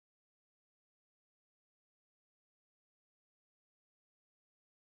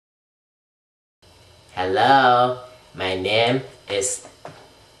Hello, my name is...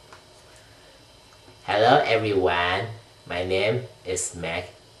 Hello everyone, my name is Mac.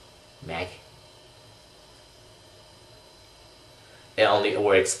 It only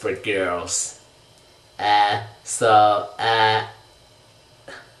works for girls. That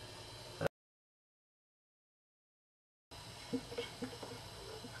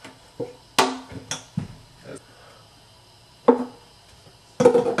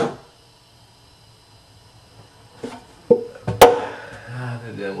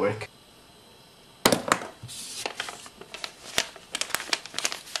didn't work.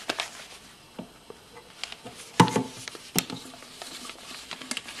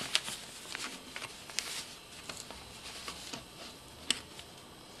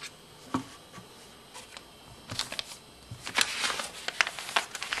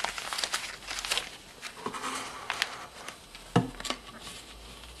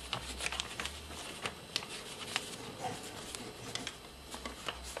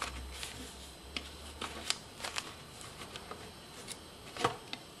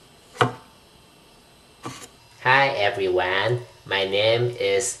 Hi everyone, my name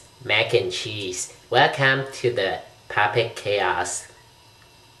is Mac and Cheese. Welcome to the Puppet Kaos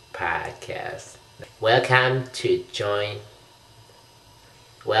podcast. Welcome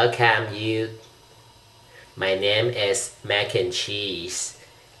you. My name is Mac and Cheese.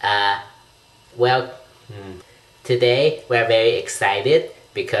 Today we're very excited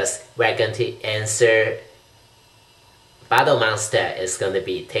because we're going to answer. Bottle Monster is going to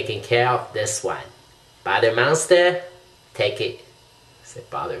be taking care of this one. Bottle Monster, take it. Say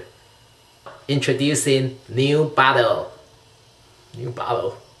bottle. Introducing new bottle.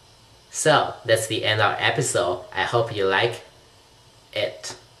 So that's the end of our episode. I hope you like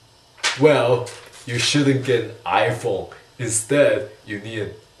it. Well, you shouldn't get an iPhone. Instead, you need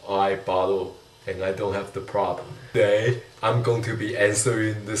an iBottle, and I don't have the problem. Today, I'm going to be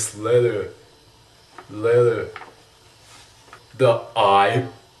answering this letter. The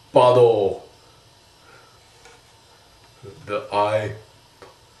iBottle. The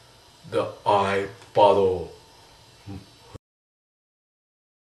iBottle.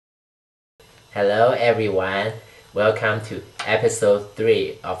 Hello everyone. Welcome to episode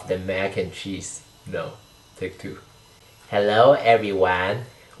 3 of the Mac and Cheese. No, take 2. Hello everyone.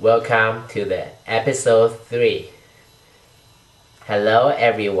 Welcome to the episode 3. Hello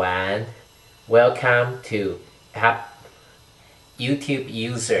everyone. Welcome to YouTube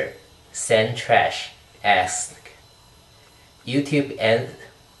user Send Trash asked. YouTube and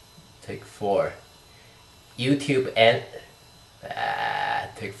take 4. YouTube and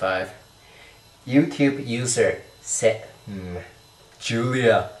take 5. YouTube user said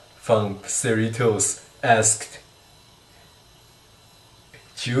Julia from Cerritos asked.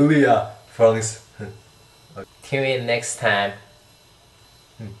 Julia from Tune in next time.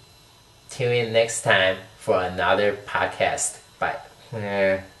 Tune in next time for another podcast. Bye.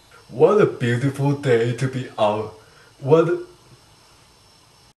 What a beautiful day to be out.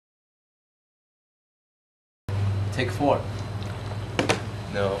 Take 4.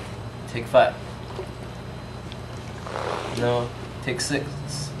 No. Take 5. No. Take 6.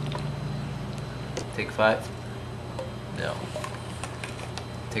 Take 5. No.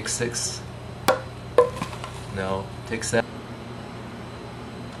 Take 6. No. Take 7.